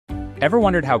Ever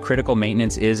wondered how critical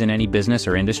maintenance is in any business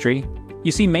or industry?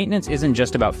 You see, maintenance isn't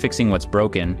just about fixing what's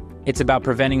broken, it's about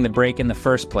preventing the break in the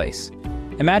first place.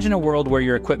 Imagine a world where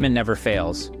your equipment never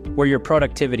fails, where your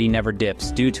productivity never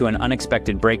dips due to an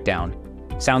unexpected breakdown.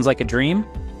 Sounds like a dream?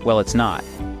 Well, it's not.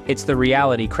 It's the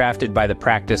reality crafted by the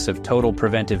practice of total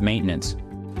preventive maintenance.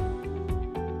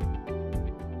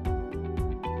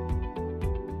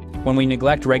 When we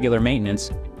neglect regular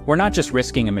maintenance, we're not just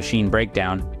risking a machine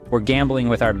breakdown, we're gambling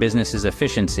with our business's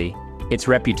efficiency, its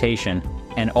reputation,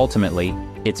 and ultimately,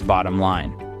 its bottom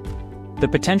line. The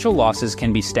potential losses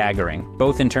can be staggering,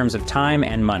 both in terms of time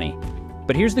and money.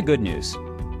 But here's the good news.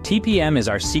 TPM is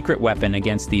our secret weapon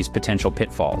against these potential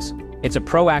pitfalls. It's a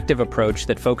proactive approach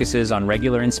that focuses on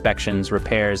regular inspections,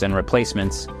 repairs, and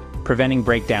replacements, preventing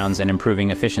breakdowns and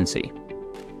improving efficiency.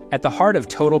 At the heart of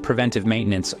total preventive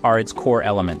maintenance are its core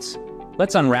elements.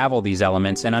 Let's unravel these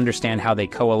elements and understand how they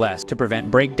coalesce to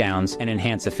prevent breakdowns and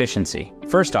enhance efficiency.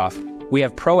 First off, we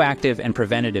have proactive and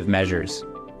preventative measures.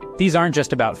 These aren't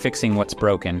just about fixing what's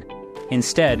broken.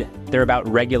 Instead, they're about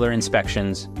regular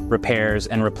inspections, repairs,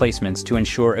 and replacements to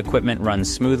ensure equipment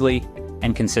runs smoothly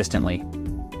and consistently.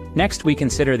 Next, we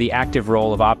consider the active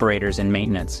role of operators in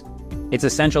maintenance. It's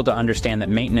essential to understand that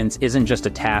maintenance isn't just a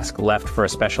task left for a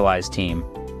specialized team.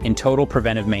 In total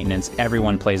preventive maintenance,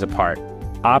 everyone plays a part.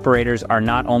 Operators are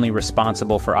not only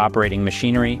responsible for operating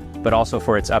machinery, but also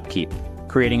for its upkeep,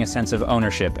 creating a sense of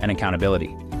ownership and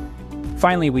accountability.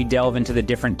 Finally, we delve into the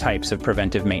different types of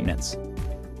preventive maintenance.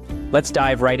 Let's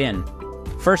dive right in.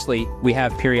 Firstly, we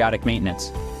have periodic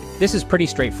maintenance. This is pretty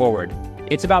straightforward.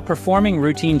 It's about performing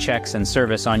routine checks and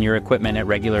service on your equipment at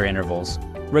regular intervals,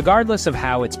 regardless of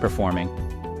how it's performing.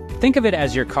 Think of it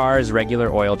as your car's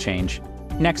regular oil change.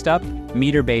 Next up,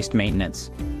 meter-based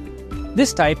maintenance.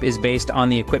 This type is based on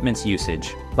the equipment's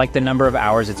usage, like the number of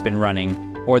hours it's been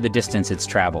running or the distance it's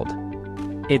traveled.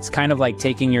 It's kind of like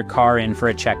taking your car in for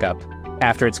a checkup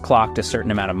after it's clocked a certain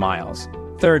amount of miles.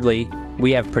 Thirdly,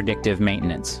 we have predictive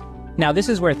maintenance. Now, this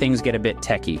is where things get a bit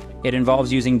techie. It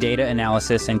involves using data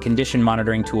analysis and condition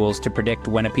monitoring tools to predict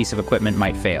when a piece of equipment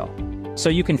might fail, so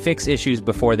you can fix issues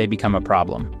before they become a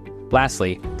problem.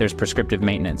 Lastly, there's prescriptive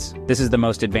maintenance. This is the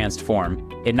most advanced form.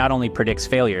 It not only predicts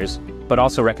failures, but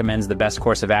also recommends the best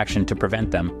course of action to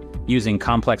prevent them, using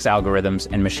complex algorithms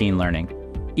and machine learning.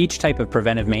 Each type of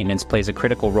preventive maintenance plays a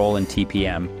critical role in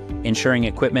TPM, ensuring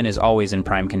equipment is always in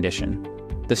prime condition.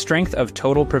 The strength of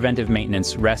total preventive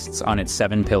maintenance rests on its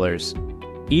 7 pillars.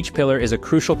 Each pillar is a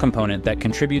crucial component that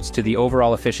contributes to the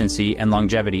overall efficiency and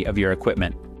longevity of your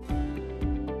equipment.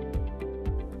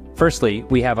 Firstly,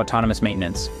 we have autonomous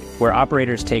maintenance, where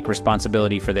operators take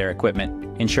responsibility for their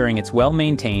equipment, ensuring it's well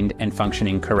maintained and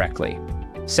functioning correctly.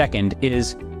 Second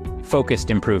is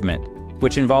focused improvement,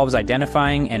 which involves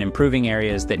identifying and improving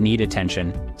areas that need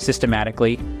attention,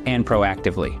 systematically and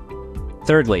proactively.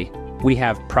 Thirdly, we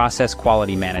have process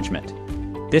quality management.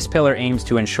 This pillar aims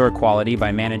to ensure quality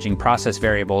by managing process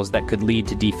variables that could lead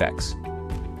to defects.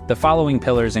 The following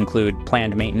pillars include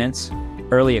planned maintenance,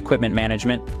 early equipment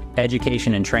management,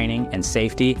 education and training, and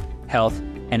safety, health,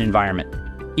 and environment.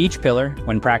 Each pillar,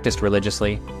 when practiced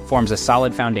religiously, forms a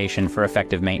solid foundation for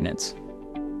effective maintenance.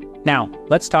 Now,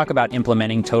 let's talk about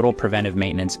implementing total preventive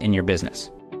maintenance in your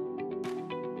business.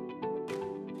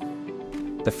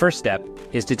 The first step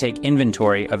is to take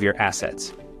inventory of your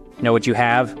assets. Know what you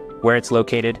have, where it's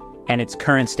located, and its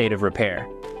current state of repair.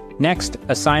 Next,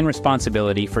 assign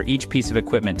responsibility for each piece of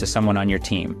equipment to someone on your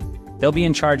team. They'll be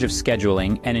in charge of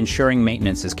scheduling and ensuring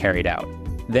maintenance is carried out.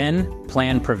 Then,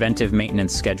 plan preventive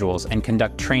maintenance schedules and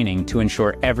conduct training to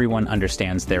ensure everyone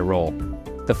understands their role.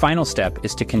 The final step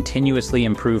is to continuously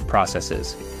improve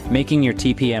processes, making your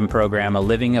TPM program a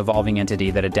living, evolving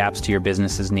entity that adapts to your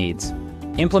business's needs.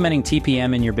 Implementing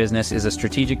TPM in your business is a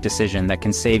strategic decision that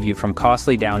can save you from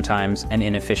costly downtimes and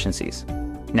inefficiencies.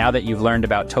 Now that you've learned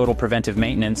about total preventive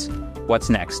maintenance, what's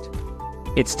next?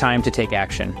 It's time to take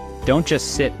action. Don't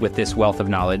just sit with this wealth of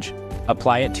knowledge.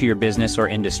 Apply it to your business or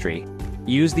industry.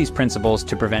 Use these principles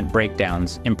to prevent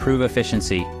breakdowns, improve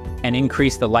efficiency, and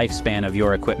increase the lifespan of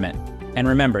your equipment. And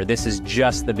remember, this is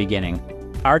just the beginning.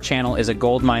 Our channel is a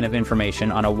goldmine of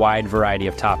information on a wide variety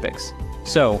of topics.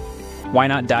 So, why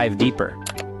not dive deeper?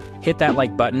 Hit that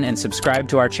like button and subscribe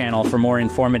to our channel for more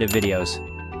informative videos.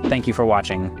 Thank you for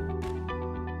watching.